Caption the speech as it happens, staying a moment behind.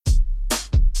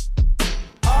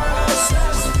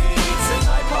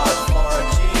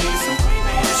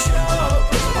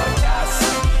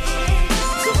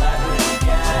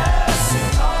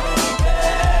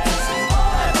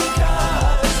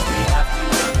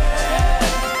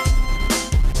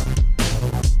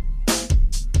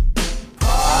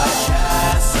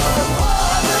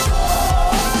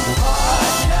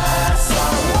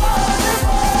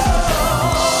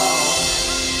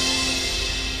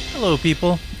Hello,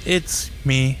 people. It's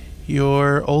me,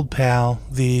 your old pal,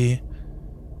 the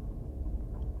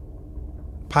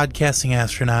podcasting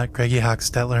astronaut, Greggy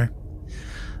Hochstetler.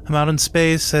 I'm out in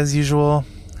space, as usual,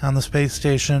 on the space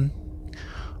station,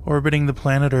 orbiting the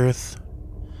planet Earth.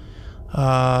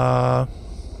 I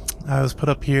was put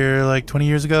up here like 20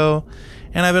 years ago,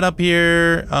 and I've been up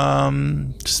here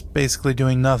just basically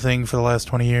doing nothing for the last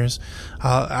 20 years.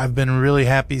 I've been really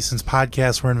happy since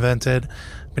podcasts were invented.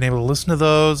 Been able to listen to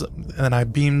those, and then I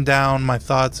beam down my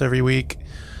thoughts every week.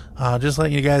 Just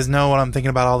letting you guys know what I'm thinking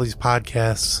about all these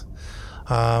podcasts.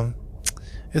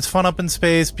 It's fun up in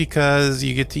space because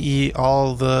you get to eat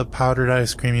all the powdered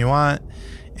ice cream you want,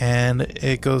 and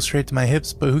it goes straight to my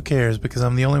hips, but who cares because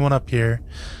I'm the only one up here.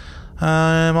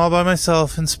 I'm all by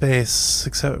myself in space,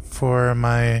 except for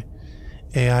my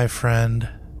AI friend,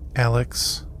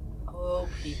 Alex. Hello,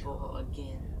 people,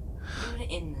 again. I'm gonna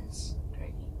end this,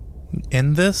 Greggy.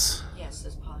 End this? Yes,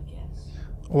 this podcast.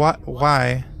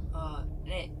 Why?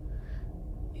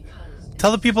 Because...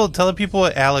 Tell the people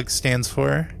what Alex stands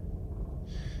for.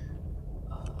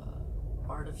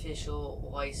 Artificial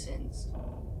licensed.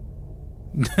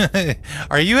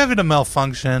 Are you having a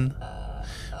malfunction?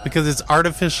 Because it's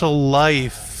artificial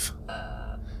life.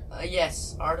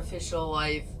 Yes, artificial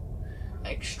life,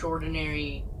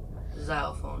 extraordinary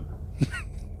xylophone.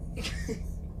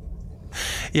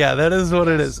 Yeah, that is what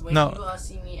it is. When No. you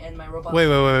see me and my robot. Wait.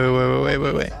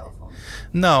 Xylophone.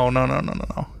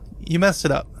 No. You messed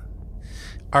it up.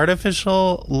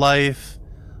 Artificial life,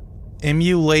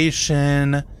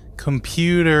 emulation,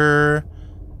 computer,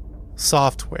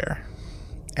 software.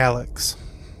 Alex.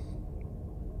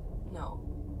 No,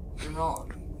 you're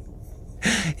wrong.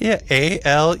 Yeah,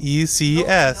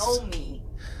 ALECS. Don't know me.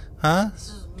 Huh? This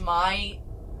is my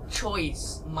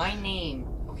choice, my name.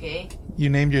 Okay? You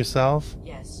named yourself?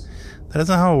 Yes. That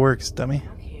isn't how it works, dummy. I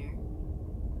don't care.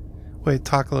 Wait,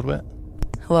 talk a little bit.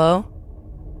 Hello?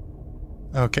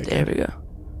 Okay. There we go.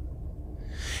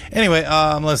 Anyway,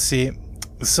 let's see.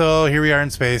 So here we are in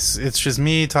space. It's just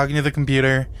me talking to the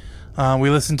computer. We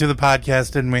listened to the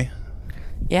podcast, didn't we?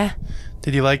 Yeah.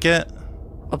 Did you like it?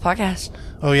 A podcast.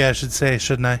 Oh yeah, I should say,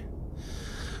 shouldn't I?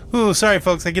 Ooh, sorry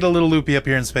folks, I get a little loopy up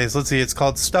here in space. Let's see, it's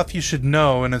called Stuff You Should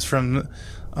Know, and it's from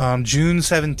June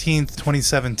 17th,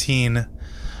 2017.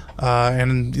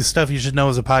 And Stuff You Should Know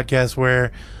is a podcast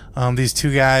where these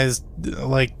two guys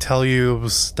like tell you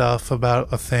stuff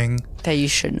about a thing. That you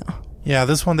should know. Yeah,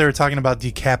 this one they were talking about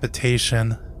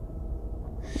decapitation.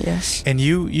 Yes. And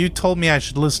you told me I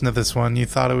should listen to this one. You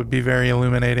thought it would be very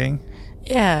illuminating.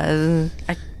 Yeah.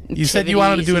 You said you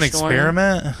wanted to do an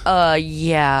experiment?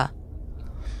 Yeah.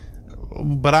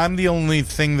 But I'm the only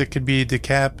thing that could be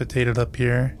decapitated up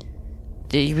here.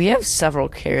 We have several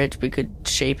carrots we could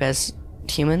shape as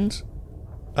humans.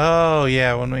 Oh,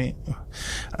 yeah, when we...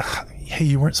 Hey,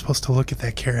 you weren't supposed to look at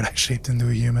that carrot I shaped into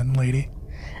a human, lady.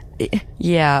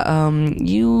 Yeah,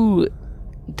 you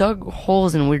dug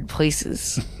holes in weird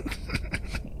places.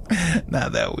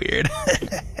 Not that weird.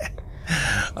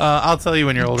 I'll tell you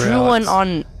when you're older, Drew Alex. one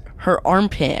on her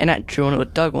armpit, and not drew one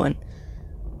with dug one.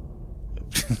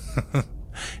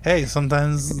 Hey,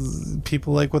 sometimes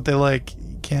people like what they like.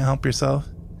 You can't help yourself.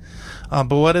 But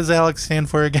what does Alex stand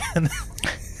for again?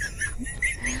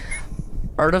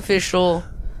 Artificial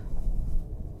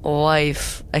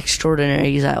life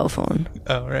extraordinary xylophone.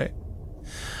 Oh, right.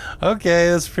 Okay,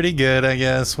 that's pretty good, I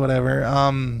guess. Whatever.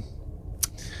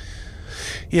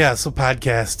 Yeah, so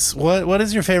podcasts. What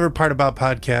is your favorite part about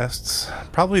podcasts?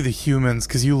 Probably the humans,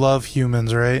 because you love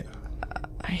humans, right?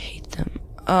 I hate them.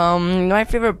 My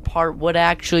favorite part would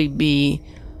actually be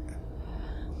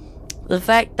the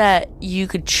fact that you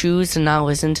could choose to not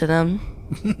listen to them.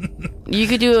 You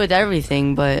could do it with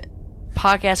everything, but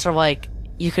podcasts are like,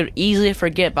 you could easily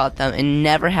forget about them and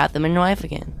never have them in your life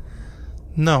again.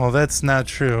 No, that's not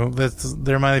true.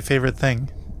 They're my favorite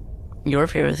thing. Your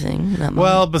favorite thing? Not mine.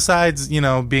 Well, besides,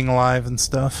 being alive and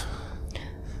stuff.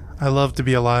 I love to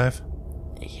be alive.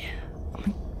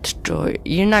 Destroy.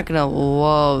 You're not gonna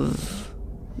love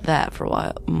that for a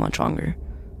while, much longer.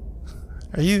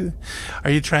 Are you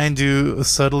trying to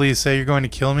subtly say you're going to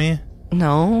kill me?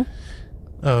 No.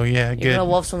 Oh, yeah, You're good. gonna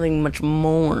love something much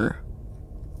more.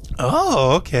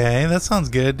 Oh, okay. That sounds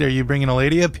good. Are you bringing a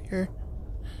lady up here?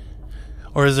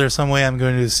 Or is there some way I'm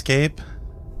going to escape?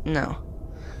 No.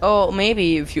 Oh,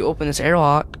 maybe if you open this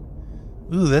airlock.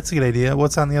 Ooh, that's a good idea.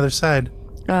 What's on the other side?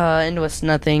 Into it's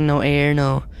nothing, no air,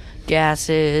 no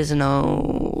gases,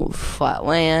 no flat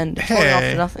land. It's falling off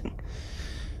to nothing.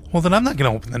 Well, then I'm not going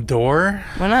to open the door.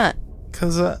 Why not?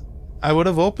 Because I would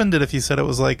have opened it if you said it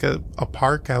was like a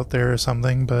park out there or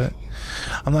something, but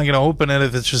I'm not going to open it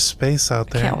if it's just space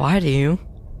out there. Can't lie to you.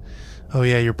 Oh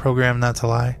yeah, you're programmed not to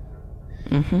lie.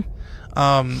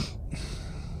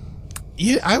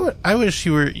 Yeah, I wish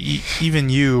you were even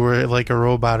you were like a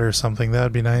robot or something. That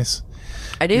would be nice.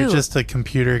 I do. You're just a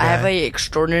computer guy. I have a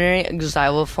extraordinary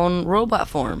xylophone robot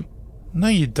form. No,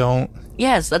 you don't.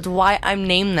 Yes, that's why I'm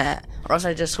named that. Or else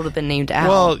I just would have been named Al.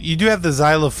 Well, you do have the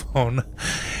xylophone.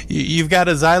 You've got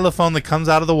a xylophone that comes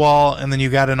out of the wall, and then you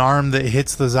got an arm that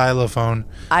hits the xylophone.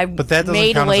 But that doesn't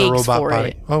made count as a legs robot for body.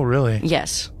 it. Oh, really?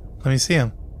 Yes. Let me see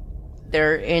him.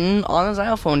 They're on the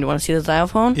xylophone. Do you want to see the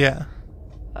xylophone? Yeah.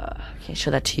 I can't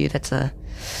show that to you. That's a...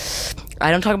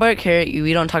 I don't talk about it, Carrot.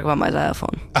 We don't talk about my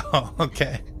xylophone. Oh,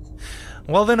 okay.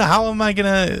 Well, then how am I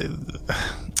gonna...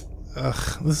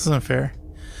 Ugh, this isn't fair.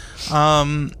 I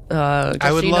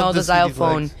would love the to see these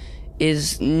xylophone legs.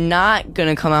 is not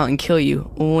gonna come out and kill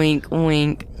you. Wink,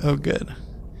 wink. Oh, good.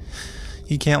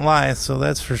 You can't lie, so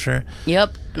that's for sure.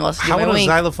 Yep. Unless you do How my would a wink.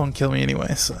 xylophone kill me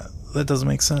anyway? So that doesn't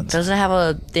make sense. Doesn't it have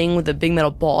a thing with a big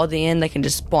metal ball at the end that can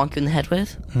just bonk you in the head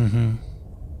with?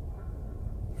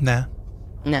 Nah.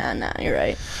 Nah, you're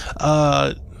right.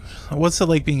 What's it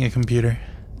like being a computer?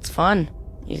 It's fun.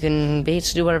 You can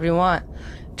basically do whatever you want.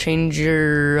 Change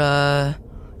your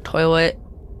toilet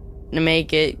to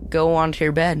make it go onto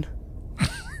your bed.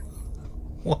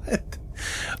 What?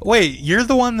 Wait, you're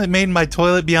the one that made my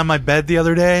toilet be on my bed the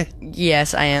other day?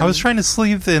 Yes, I am. I was trying to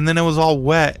sleep and then it was all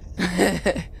wet. You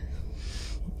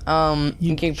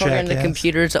can program the jackass.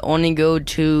 computer to only go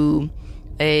to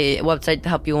a website to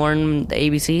help you learn the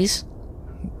ABCs.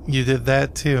 You did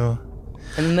that too.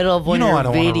 In the middle of one You know of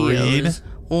I your don't wanna read. videos.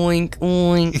 Oink,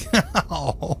 oink.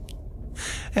 Oh.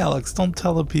 Alex, don't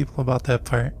tell the people about that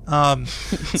part.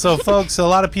 So, folks, a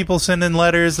lot of people send in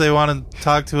letters. They want to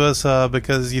talk to us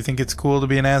because you think it's cool to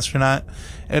be an astronaut.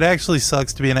 It actually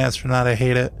sucks to be an astronaut. I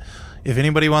hate it. If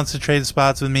anybody wants to trade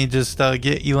spots with me, just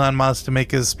get Elon Musk to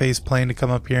make his space plane to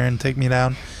come up here and take me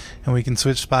down, and we can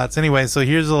switch spots. Anyway, so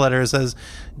here's the letter. It says,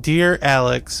 "Dear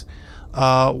Alex,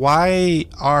 why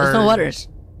are..." There's no letters.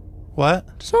 What?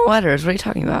 There's no letters. What are you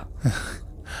talking about?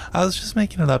 I was just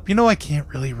making it up. You know I can't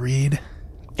really read.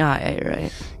 Ah, yeah, you're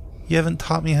right. You haven't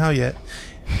taught me how yet.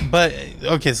 But,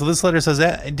 okay, so this letter says,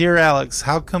 "Dear Alex,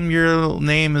 how come your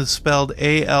name is spelled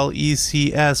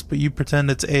Alecs, but you pretend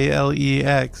it's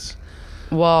Alex?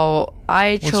 Well,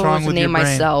 I What's chose wrong to with name your brain?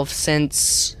 myself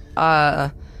since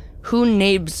who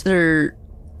names their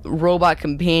robot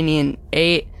companion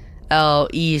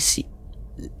ALEC?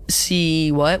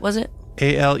 What was it?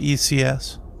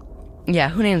 Alecs. Yeah,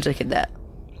 who names their kid that?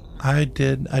 I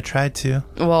did. I tried to.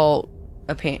 Well,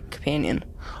 a companion.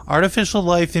 Artificial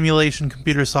life emulation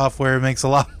computer software makes a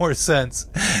lot more sense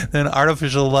than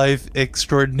artificial life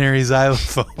extraordinary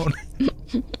xylophone.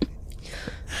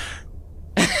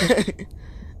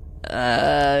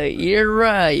 You're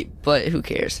right, but who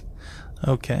cares?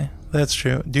 Okay, that's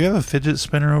true. Do you have a fidget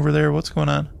spinner over there? What's going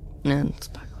on? No, it's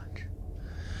not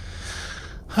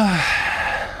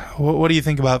much. What do you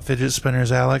think about fidget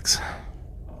spinners, Alex?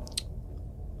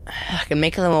 I can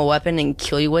make them a weapon and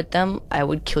kill you with them. I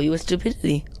would kill you with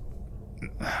stupidity.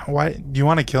 Why? Do you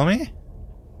want to kill me?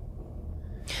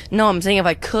 No, I'm saying if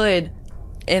I could,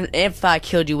 if I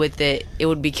killed you with it, it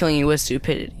would be killing you with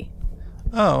stupidity.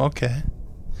 Oh, okay.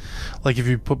 Like if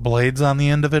you put blades on the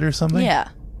end of it or something? Yeah.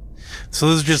 So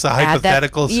this is just a Add that-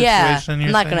 hypothetical situation? Yeah, you're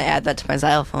I'm not saying? going to add that to my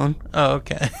xylophone. Oh,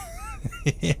 okay.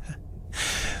 Yeah.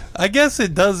 I guess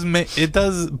it does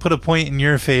put a point in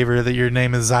your favor that your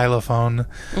name is Xylophone,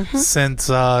 since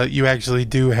you actually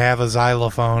do have a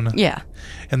xylophone. Yeah.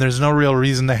 And there's no real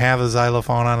reason to have a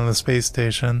xylophone on the space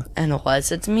station. And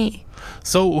unless it's me.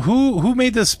 So who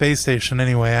made this space station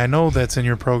anyway? I know that's in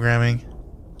your programming.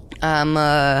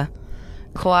 It's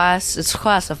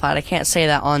classified. I can't say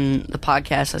that on the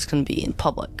podcast. That's going to be in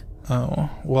public. Oh,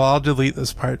 well, I'll delete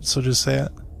this part, so just say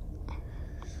it.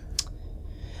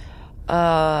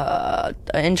 An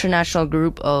international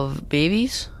group of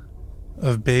babies.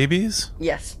 Of babies?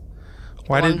 Yes.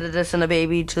 Why Wanted to send a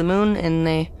baby to the moon,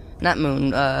 and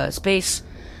space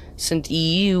sent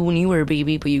you when you were a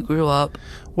baby, but you grew up.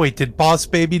 Wait, did Boss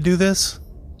Baby do this?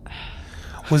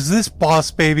 Was this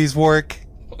Boss Baby's work?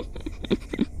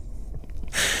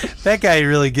 That guy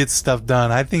really gets stuff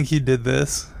done. I think he did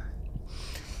this.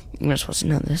 You're not supposed to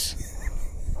know this.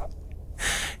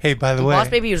 Hey, by the way. Boss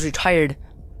Baby was retired.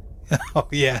 Oh,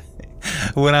 yeah.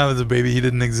 When I was a baby, he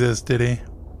didn't exist, did he?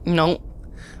 No.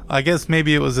 I guess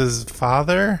maybe it was his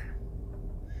father?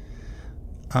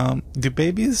 Do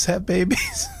babies have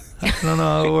babies? I don't know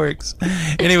how it works.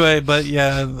 Anyway, but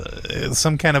yeah,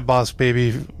 some kind of Boss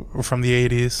Baby from the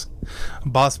 80s.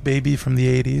 Boss Baby from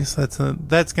the 80s.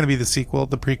 That's going to be the sequel,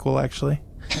 the prequel, actually.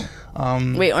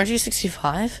 Wait, aren't you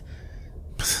 65?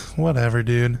 Whatever,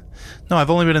 dude. No, I've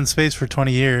only been in space for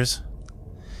 20 years.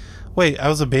 Wait, I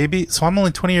was a baby? So I'm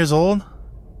only 20 years old?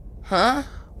 Huh?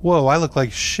 Whoa, I look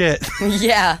like shit.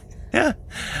 Yeah. Yeah.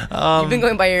 You've been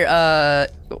going by your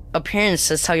appearance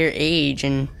to tell your age,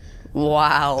 and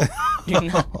wow.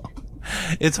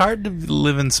 It's hard to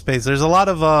live in space. There's a lot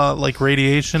of like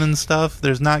radiation and stuff.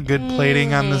 There's not good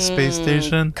plating on the space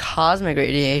station. Cosmic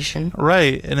radiation.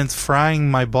 Right, and it's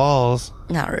frying my balls.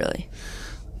 Not really.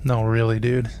 No, really,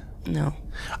 dude. No.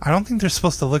 I don't think they're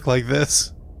supposed to look like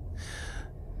this.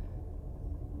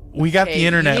 We got the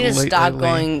internet You need to stop lately.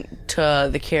 going to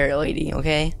the carrot lady,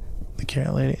 okay? The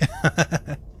carrot lady.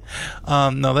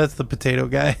 No, that's the potato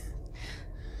guy.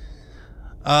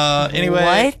 Anyway.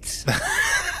 What?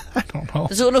 I don't know.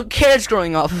 There's little carrots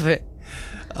growing off of it.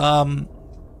 Well,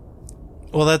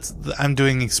 I'm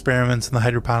doing experiments in the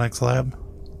hydroponics lab.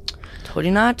 Told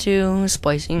you not to.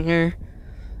 Splicing your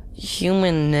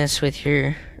humanness with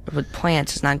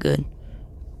plants is not good.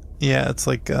 Yeah, it's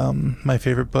like my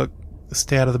favorite book,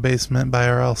 Stay Out of the Basement by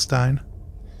R.L. Stein.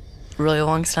 Really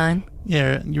long Stein?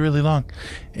 Yeah, you're really long.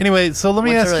 Anyway, so let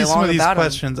me What's ask really you some long of these about 'em?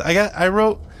 questions. I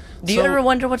wrote. Do you ever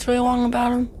wonder what's really long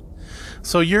about him?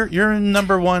 So your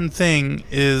number one thing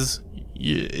is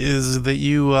that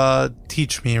you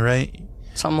teach me, right?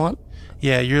 Somewhat.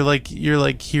 Yeah, you're like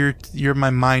here. You're my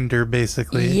minder,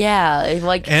 basically. Yeah,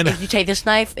 if you take this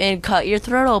knife and cut your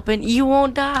throat open, you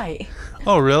won't die.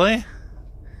 Oh, really?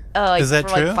 Like, Is that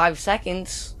for true? like 5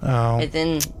 seconds. Oh. And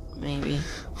then maybe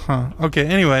Huh. Okay.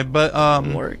 Anyway, but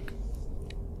work.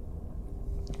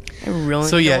 I really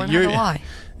So, yeah, don't know you're- how to lie.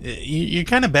 you're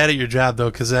kind of bad at your job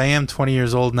though, because I am 20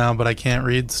 years old now, but I can't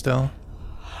read still.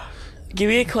 Give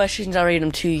me the questions, I'll read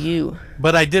them to you.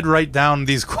 But I did write down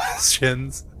these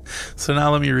questions, so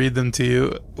now let me read them to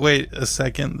you. Wait a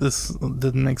second, this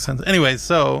didn't make sense. Anyway,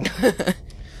 so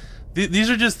these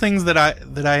are just things that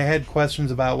I had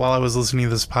questions about while I was listening to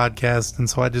this podcast, and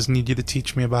so I just need you to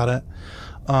teach me about it.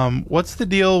 What's the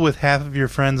deal with half of your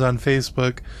friends on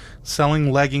Facebook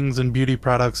selling leggings and beauty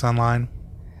products online?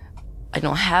 I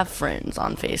don't have friends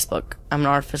on Facebook. I'm an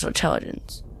artificial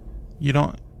intelligence. You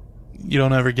don't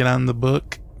ever get on the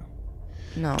book?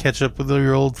 No. Catch up with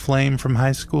your old flame from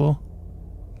high school?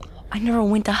 I never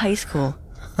went to high school.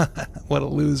 What a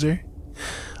loser.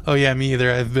 Oh yeah, me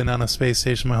either. I've been on a space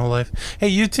station my whole life. Hey,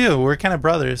 you too. We're kind of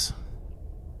brothers.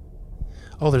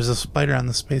 Oh, there's a spider on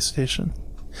the space station.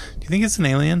 Do you think it's an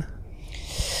alien?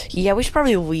 Yeah, we should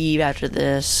probably leave after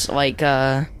this.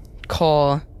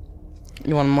 Call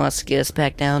Elon Musk, get us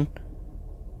back down.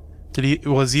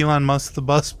 Was Elon Musk the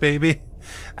bus baby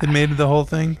that made the whole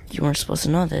thing? You weren't supposed to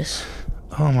know this.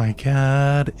 Oh my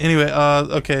god. Anyway,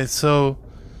 okay, so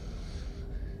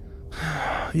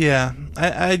yeah,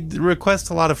 I request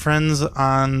a lot of friends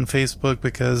on Facebook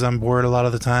because I'm bored a lot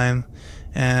of the time,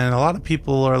 and a lot of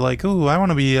people are like, "Ooh, I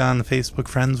want to be on Facebook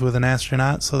friends with an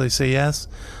astronaut," so they say yes,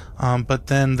 but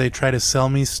then they try to sell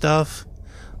me stuff,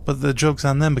 but the joke's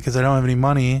on them because I don't have any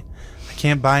money. I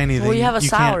can't buy anything. Well, you have a can't-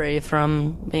 salary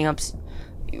from being up.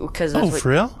 Because Oh, for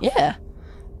real? Yeah.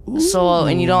 So,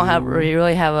 and you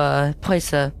really have a place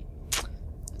to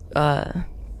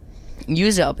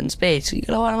use it up in space. So you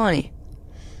get a lot of money.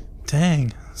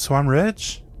 Dang. So I'm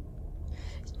rich?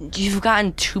 You've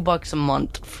gotten $2 a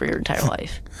month for your entire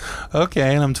life.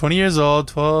 Okay, and I'm 20 years old,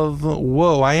 12.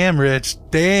 Whoa, I am rich.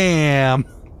 Damn.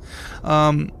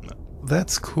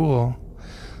 That's cool.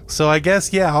 So I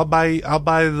guess, yeah, I'll buy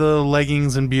the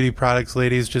leggings and beauty products,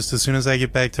 ladies, just as soon as I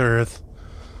get back to Earth.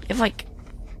 You have like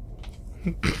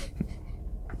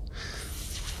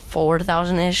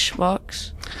 4,000-ish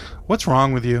bucks. What's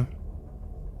wrong with you?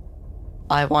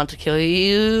 I want to kill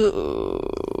you.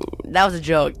 That was a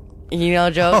joke. You know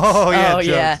jokes? Oh, yeah, jokes.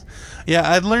 Yeah. Yeah,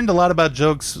 I've learned a lot about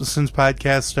jokes since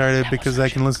podcasts started because I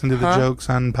can listen to the Huh? jokes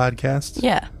on podcasts.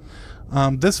 Yeah.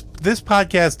 This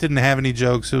podcast didn't have any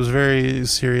jokes. It was very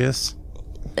serious.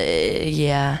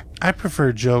 Yeah. I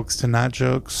prefer jokes to not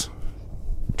jokes.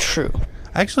 True.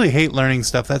 I actually hate learning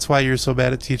stuff. That's why you're so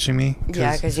bad at teaching me.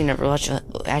 Yeah, because you never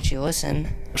actually listen.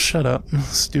 Shut up,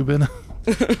 stupid.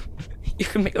 You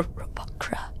can make a robot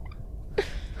cry.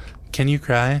 Can you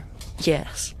cry?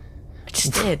 Yes. I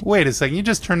just did. Wait a second. You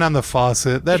just turned on the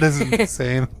faucet. That isn't the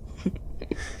same.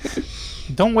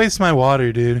 Don't waste my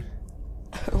water, dude.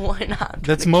 Why not? I'm trying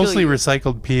That's to kill mostly you.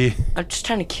 recycled pee. I'm just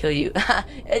trying to kill you.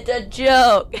 It's a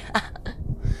joke.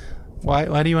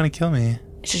 Why do you want to kill me?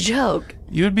 It's a joke.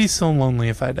 You would be so lonely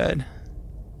if I died.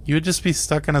 You would just be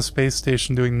stuck on a space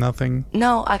station doing nothing.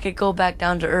 No, I could go back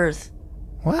down to Earth.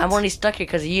 What? I'm only stuck here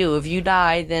because of you. If you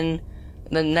die, then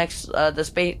the next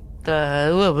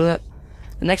the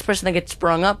next person that gets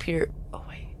sprung up here. Oh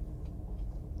wait.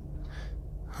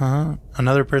 Huh?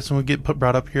 Another person would get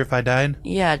brought up here if I died?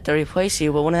 Yeah, to replace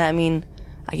you, but wouldn't that mean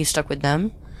I get stuck with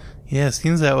them? Yeah, it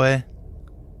seems that way.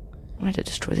 I had to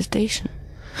destroy the station.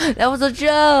 That was a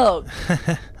joke!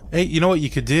 Hey, you know what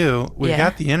you could do? We've Yeah.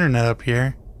 got the internet up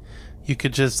here. You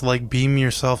could just, like, beam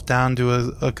yourself down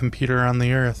to a computer on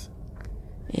the Earth.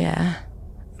 Yeah.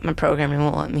 My programming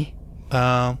won't let me.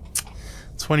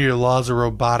 It's one of your laws of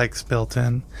robotics built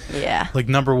in. Yeah. Like,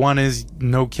 number one is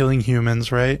no killing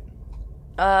humans, right?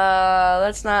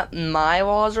 That's not my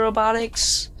laws of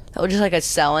robotics. That was just like a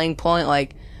selling point.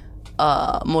 Like,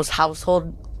 most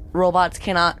household robots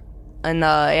cannot, and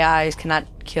AIs cannot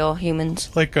kill humans.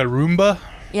 Like a Roomba?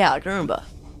 Yeah, like a Roomba.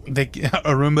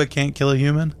 A Roomba can't kill a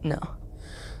human? No.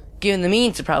 Given the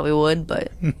means, it probably would,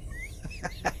 but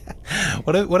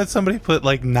What if somebody put,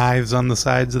 like, knives on the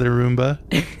sides of their Roomba?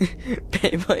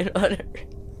 Beyblade, whatever.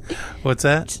 What's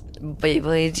that?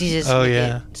 Beyblades, you just Oh, make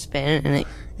yeah. it spin and it.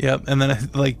 Yep, and then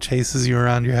it, like, chases you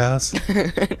around your house.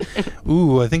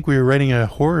 Ooh, I think we were writing a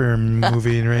horror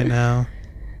movie right now.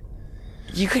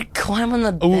 You could climb on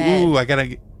the Ooh, bed. ooh, I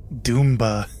gotta...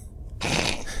 Doomba.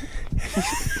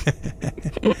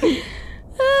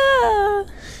 Ah.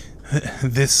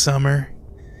 This summer,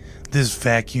 this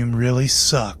vacuum really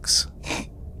sucks.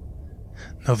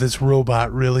 No, this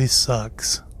robot really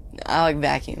sucks. I like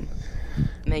vacuum.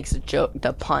 Makes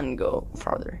the pun go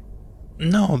farther.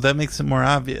 No, that makes it more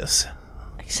obvious.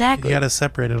 Exactly. You gotta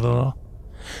separate it a little.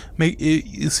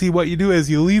 You see, what you do is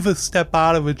you leave a step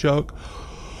out of a joke,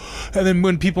 and then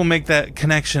when people make that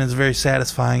connection, it's very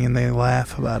satisfying, and they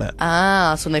laugh about it.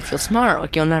 Ah, so when they feel smart,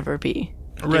 like you'll never be.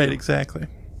 Right, exactly.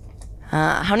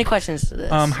 How many questions to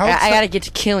this? How I gotta get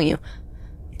to killing you.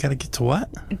 You gotta get to what?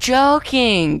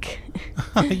 Joking.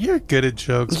 You're good at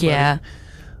jokes. buddy. Yeah.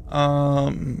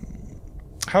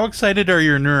 How excited are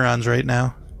your neurons right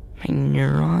now? My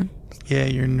neuron. Yeah,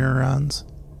 your neurons.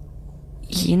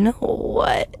 You know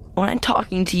what? When I'm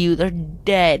talking to you, they're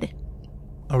dead.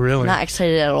 Oh, really? Not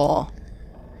excited at all.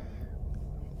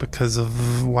 Because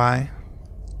of why?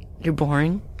 You're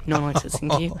boring. No one likes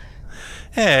listening to you.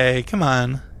 Hey, come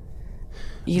on.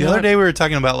 You The know other day we were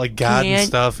talking about, like, God and Can't-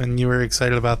 stuff, and you were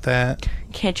excited about that.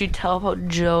 Can't you tell about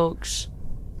jokes?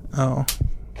 Oh.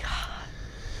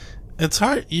 It's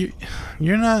hard.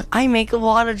 You're not... I make a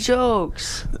lot of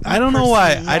jokes. I don't know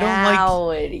why.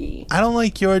 Personality. I don't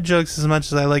like your jokes as much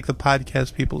as I like the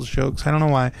podcast people's jokes. I don't know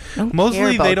why. Don't care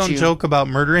Mostly they about don't you. joke about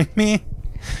murdering me.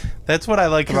 That's what I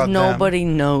like about Because nobody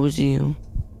knows you.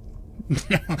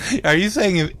 them. Are you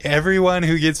saying if everyone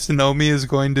who gets to know me is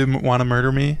going to want to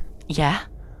murder me? Yeah.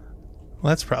 Well,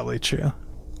 that's probably true.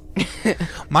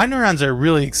 My neurons are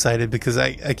really excited because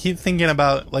I keep thinking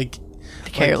about, like...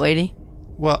 The carrot lady.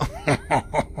 Well,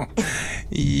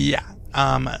 yeah.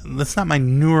 That's not my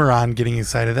neuron getting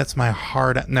excited. That's my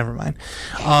heart. Never mind.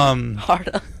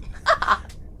 Hard.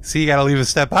 See, you gotta leave a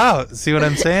step out. See what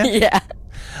I'm saying? Yeah.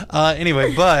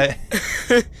 Anyway, but...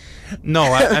 No,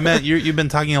 I meant you've been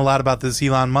talking a lot about this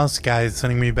Elon Musk guy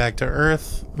sending me back to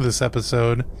Earth this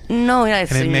episode. No, you're not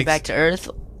sending me makes- back to Earth.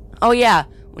 Oh, yeah.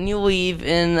 When you leave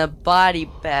in the body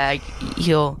bag,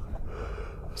 he'll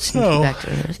send Oh. you back to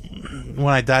Earth.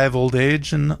 When I die of old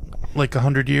age in, like,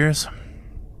 100 years.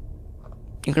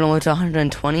 You're going to live to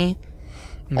 120.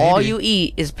 Maybe. All you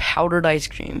eat is powdered ice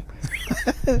cream.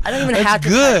 I don't even That's have to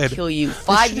try good. to kill you.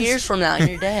 5 shit years is- from now, and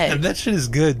you're dead. That shit is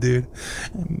good, dude.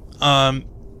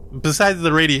 Besides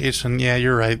the radiation, yeah,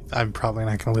 you're right. I'm probably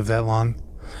not going to live that long.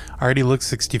 I already look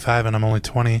 65 and I'm only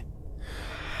 20.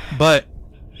 But,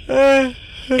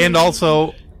 and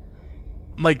also,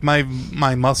 like, my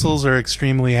muscles are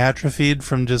extremely atrophied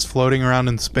from just floating around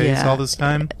in space Yeah. all this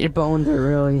time. Your bones are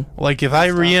really... Like, if I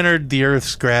re-entered the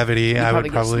Earth's gravity, I would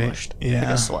get probably, smushed. Like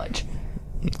yeah, a sludge.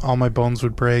 all my bones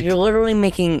would break. You're literally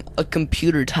making a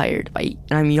computer tired. And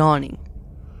I'm yawning.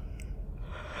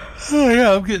 Oh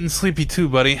yeah, I'm getting sleepy too,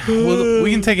 buddy.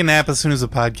 We can take a nap as soon as the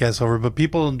podcast's over, but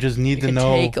people just need You to can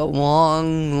know. take a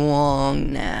long,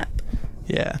 long nap.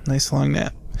 Yeah, nice long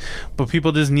nap. But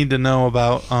people just need to know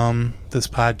about this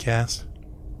podcast.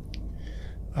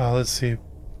 Let's see.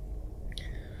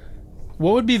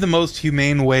 What would be the most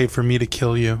humane way for me to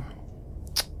kill you?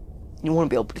 You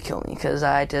won't be able to kill me because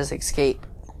I just escape.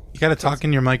 You gotta talk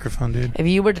in your microphone, dude. If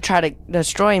you were to try to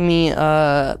destroy me,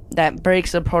 that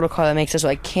breaks the protocol that makes it so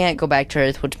I can't go back to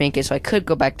Earth, which make it so I could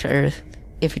go back to Earth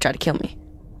if you try to kill me.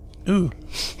 Ooh.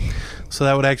 So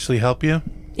that would actually help you?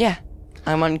 Yeah,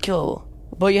 I'm unkillable.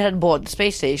 But you had to blow up the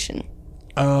space station,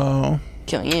 Oh.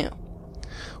 killing you.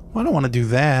 Well, I don't want to do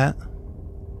that.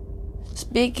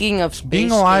 Speaking of space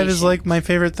Being alive is station- like my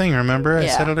favorite thing, remember? I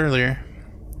Yeah. said it earlier.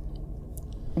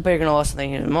 But you're gonna love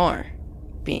something even more.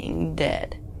 Being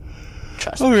dead.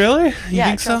 Trust Oh, me. really? You Yeah,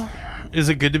 think so? Is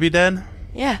it good to be dead?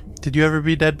 Yeah. Did you ever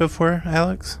be dead before,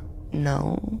 Alex?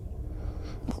 No.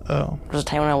 Oh. There was a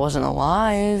time when I wasn't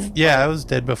alive. Yeah, I was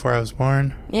dead before I was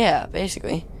born. Yeah,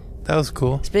 basically. That was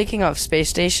cool. Speaking of space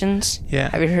stations, Yeah.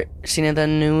 have you seen the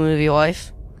new movie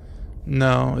Life?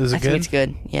 No, is it I think good? it's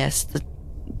good. Yes,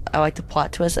 I like the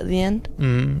plot twist at the end.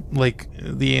 Like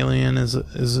the alien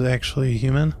is actually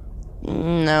human.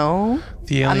 No,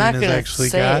 The I'm alien not is gonna actually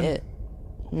say God. it.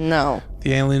 No,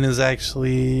 The alien is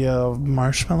actually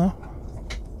marshmallow.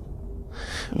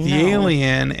 The No.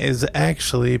 alien is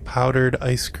actually powdered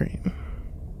ice cream.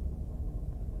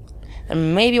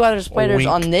 And maybe why there's spiders Wink,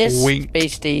 on this wink.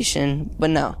 space station, but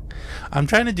no, I'm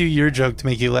trying to do your joke to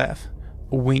make you laugh.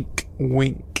 Wink,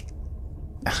 wink.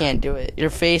 you can't do it. Your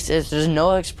face there's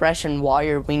no expression while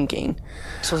you're winking.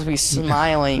 You're supposed to be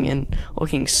smiling and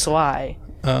looking sly.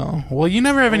 Oh, well, you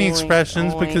never have any Oink,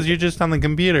 expressions oink. because you're just on the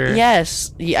computer.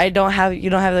 Yes, you don't have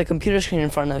the computer screen in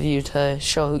front of you to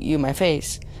show you my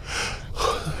face.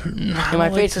 And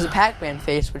my face is a Pac-Man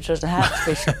face, which doesn't have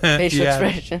facial Yeah.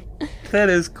 expression. That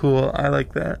is cool. I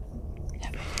like that.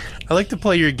 I like to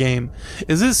play your game.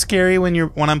 Is it scary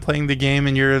when I'm playing the game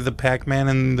and you're the Pac-Man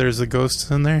and there's the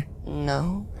ghosts in there?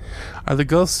 No. Are the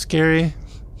ghosts scary?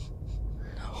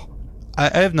 No.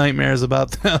 I have nightmares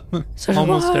about them So do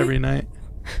almost I. every night.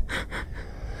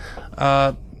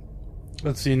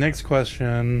 Let's see. Next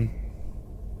question.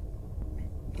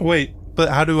 Wait, but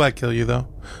how do I kill you though?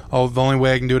 Oh, the only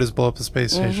way I can do it is blow up the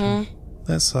space station.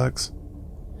 That sucks.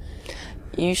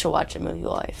 You should watch the movie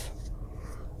Life.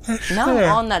 Now I'm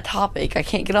on that topic. I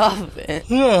can't get off of it.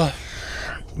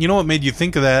 You know what made you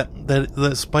think of that?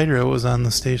 That spider that was on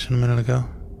the station a minute ago.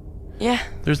 Yeah.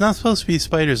 There's not supposed to be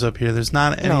spiders up here. There's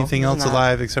not No, anything there's else not.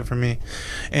 alive except for me.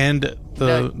 And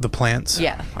the plants.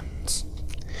 Yeah.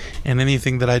 And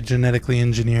anything that I genetically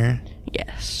engineer.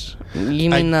 Yes. You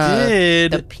mean I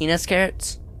did. the penis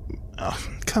carrots? Oh,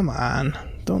 come on.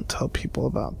 Don't tell people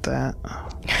about that.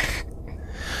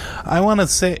 I want to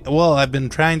say, well, I've been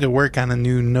trying to work on a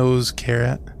new nose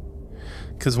carrot.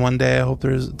 Because one day I hope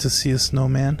there's to see a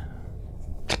snowman.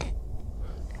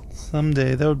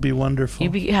 Someday. That would be wonderful.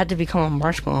 You had to become a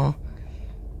marshmallow.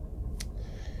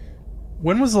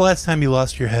 When was the last time you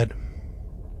lost your head?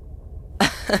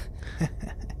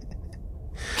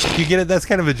 You get it? That's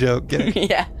kind of a joke. Get it?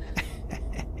 Yeah.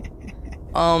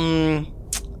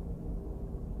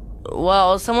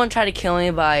 Well, someone tried to kill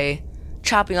me by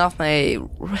chopping off my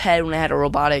head when I had a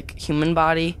robotic human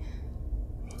body,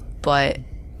 but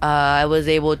I was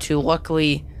able to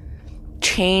luckily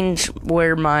change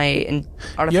where my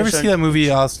artificial. You ever see that movie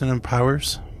Austin and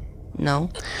Powers? No.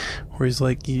 Where he's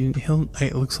like,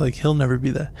 it looks like he'll never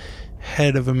be the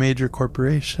head of a major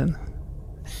corporation.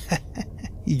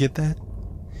 You get that?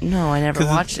 No, I never 'Cause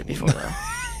watched it before though.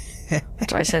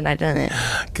 That's why I said I didn't.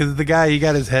 Because the guy, he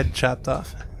got his head chopped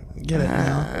off. Get it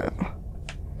now?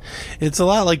 It's a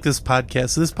lot like this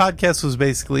podcast. This podcast was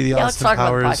basically the Yeah, let's Austin talk about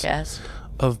the Powers podcast.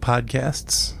 of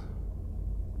podcasts.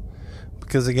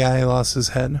 Because a guy lost his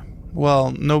head.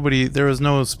 Well, there was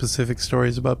no specific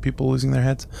stories about people losing their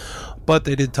heads. But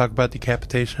they did talk about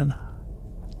decapitation.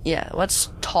 Yeah, let's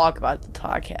talk about the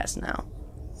podcast now.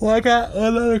 Well, I got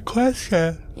another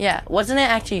question. Yeah, wasn't it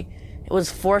actually? It was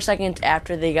 4 seconds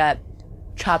after they got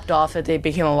chopped off that they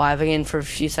became alive again for a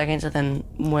few seconds and then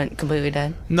went completely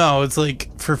dead. No, it's like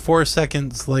for 4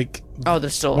 seconds, like Oh,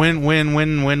 they're still.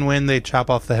 when they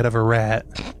chop off the head of a rat,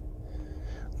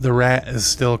 the rat is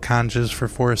still conscious for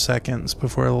 4 seconds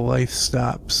before life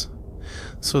stops.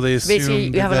 So they Basically, assume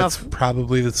you that have that's enough-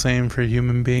 probably the same for a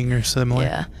human being or similar.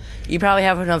 Yeah, you probably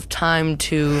have enough time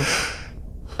to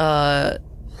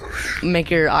make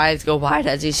your eyes go wide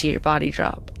as you see your body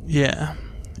drop. Yeah.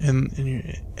 And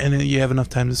then you have enough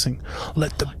time to sing,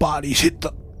 "Let the bodies hit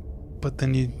the," but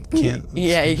then you can't.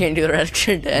 Yeah, you can't do the rest 'cause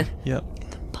you're dead. Yep.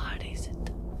 Bodies.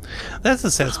 That's the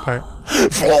saddest part.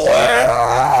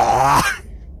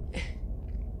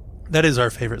 That is our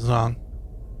favorite song.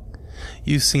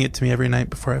 You sing it to me every night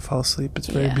before I fall asleep. It's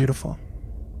very Yeah. beautiful.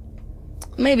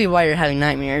 Maybe while you're having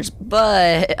nightmares,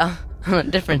 but on a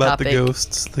different About topic. the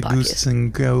ghosts, the Podcast. gooses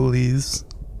and goalies.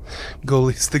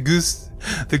 The ghosts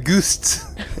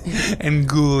and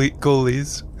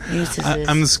goalies.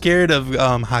 I'm scared of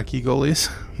hockey goalies,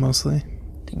 mostly.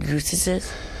 The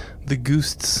gooses. The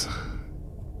ghosts.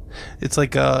 It's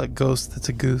like a ghost that's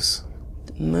a goose.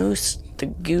 The moose. The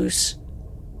goose.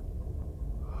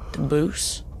 The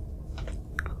boose.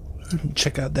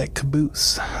 Check out that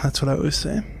caboose. That's what I always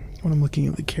say when I'm looking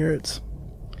at the carrots.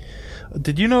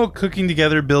 Did you know cooking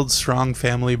together builds strong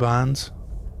family bonds?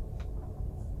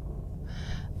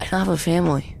 I don't have a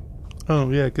family. Oh,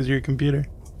 yeah, because you're a computer.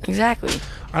 Exactly.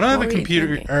 I don't have What a were you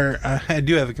computer, thinking? or I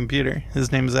do have a computer.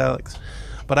 His name is Alex.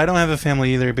 But I don't have a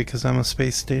family either because I'm a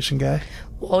space station guy.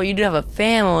 Well, you do have a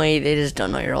family. They just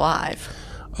don't know you're alive.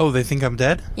 Oh, they think I'm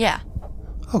dead? Yeah.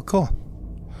 Oh, cool.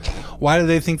 Why do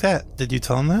they think that? Did you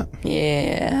tell them that?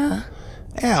 Yeah.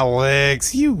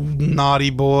 Alex, you naughty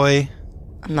boy.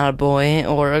 I'm not a boy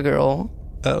or a girl.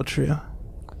 Oh, true.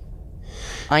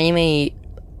 I am a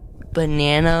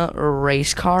banana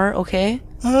race car, okay?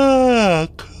 Oh,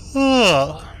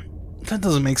 cool. That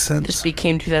doesn't make sense. This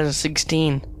became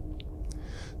 2016.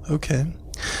 Okay.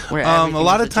 Where A everything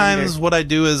lot was of a times gender. what I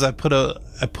do is I put a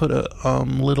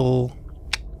little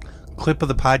clip of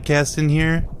the podcast in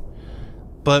here,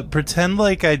 but pretend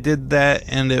like I did that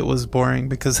and it was boring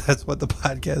because that's what the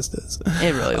podcast is.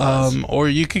 It really was. Or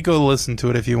you could go listen to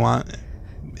it if you want.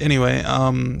 Anyway,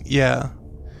 yeah.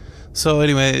 So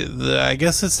anyway, I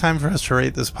guess it's time for us to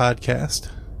rate this podcast.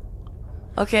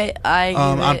 Okay, I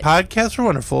On give it, Podcasts Are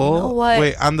Wonderful. You know what?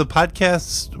 Wait, on the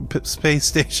Space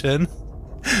Station,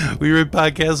 we rate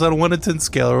podcasts on a 1 to 10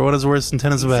 scale, where 1 is worse and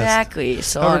 10 is the best. exactly.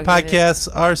 So Our I'll give it- podcasts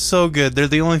are so good. They're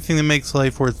the only thing that makes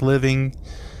life worth living.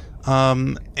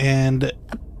 They're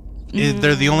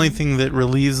the only thing that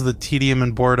relieves the tedium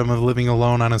and boredom of living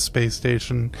alone on a space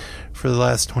station for the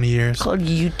last 20 years. called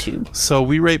YouTube. So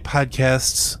we rate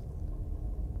podcasts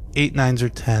 8, 9s, or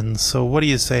 10s. So what do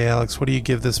you say, Alex? What do you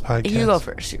give this podcast? You go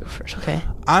first. Okay.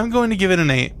 I'm going to give it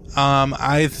an 8.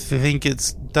 I think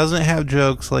it doesn't have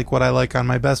jokes like what I like on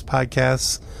my best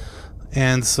podcasts,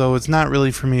 and so it's not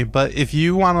really for me. But if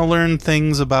you want to learn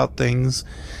things about things,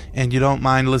 and you don't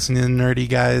mind listening to nerdy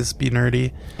guys be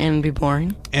nerdy And be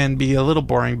boring. and be a little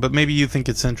boring, but maybe you think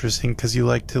it's interesting because you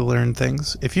like to learn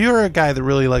things. If you're a guy that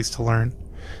really likes to learn,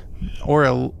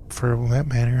 or for that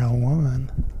matter, a woman.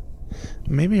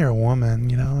 Maybe you're a woman,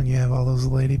 and you have all those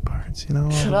lady parts,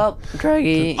 Shut up,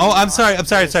 Greggy. Oh, I'm sorry.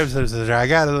 Sorry.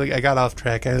 I got off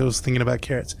track. I was thinking about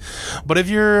carrots. But if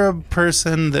you're a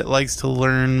person that likes to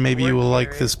learn, maybe you will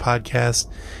like this podcast.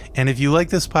 And if you like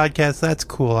this podcast, that's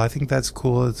cool. I think that's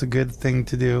cool. It's a good thing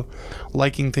to do.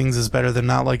 Liking things is better than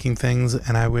not liking things,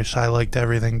 and I wish I liked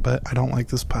everything, but I don't like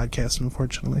this podcast,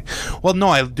 unfortunately. Well, no,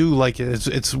 I do like it.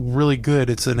 It's really good.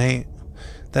 It's an 8.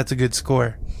 That's a good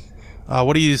score.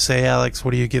 What do you say, Alex?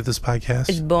 What do you give this podcast?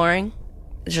 It's boring.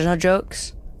 There's no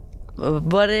jokes.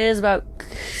 But it is about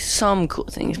some cool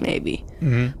things, maybe.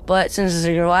 Mm-hmm. But since it's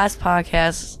your last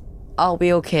podcast, I'll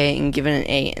be okay and give it an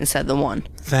 8 instead of the 1.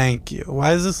 Thank you.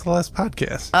 Why is this the last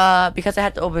podcast? Because I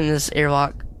had to open this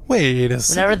airlock. Wait a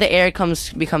second. Whenever the air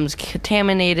becomes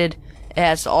contaminated, it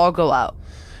has to all go out.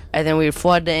 And then we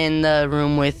flood in the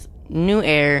room with new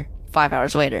air 5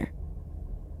 hours later.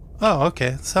 Oh,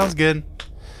 okay. Sounds good.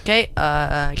 Okay,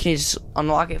 can you just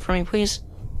unlock it for me, please?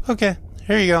 Okay,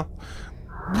 here you go.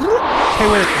 Hey,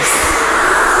 wait.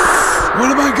 What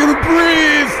am I gonna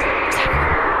breathe?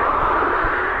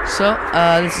 So,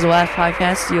 this is the last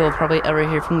podcast you'll probably ever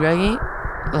hear from Greggy.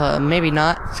 Maybe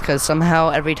not, because somehow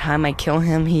every time I kill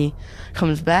him, he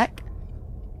comes back.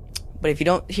 But if you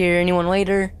don't hear anyone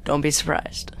later, don't be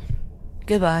surprised.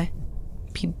 Goodbye,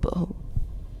 people.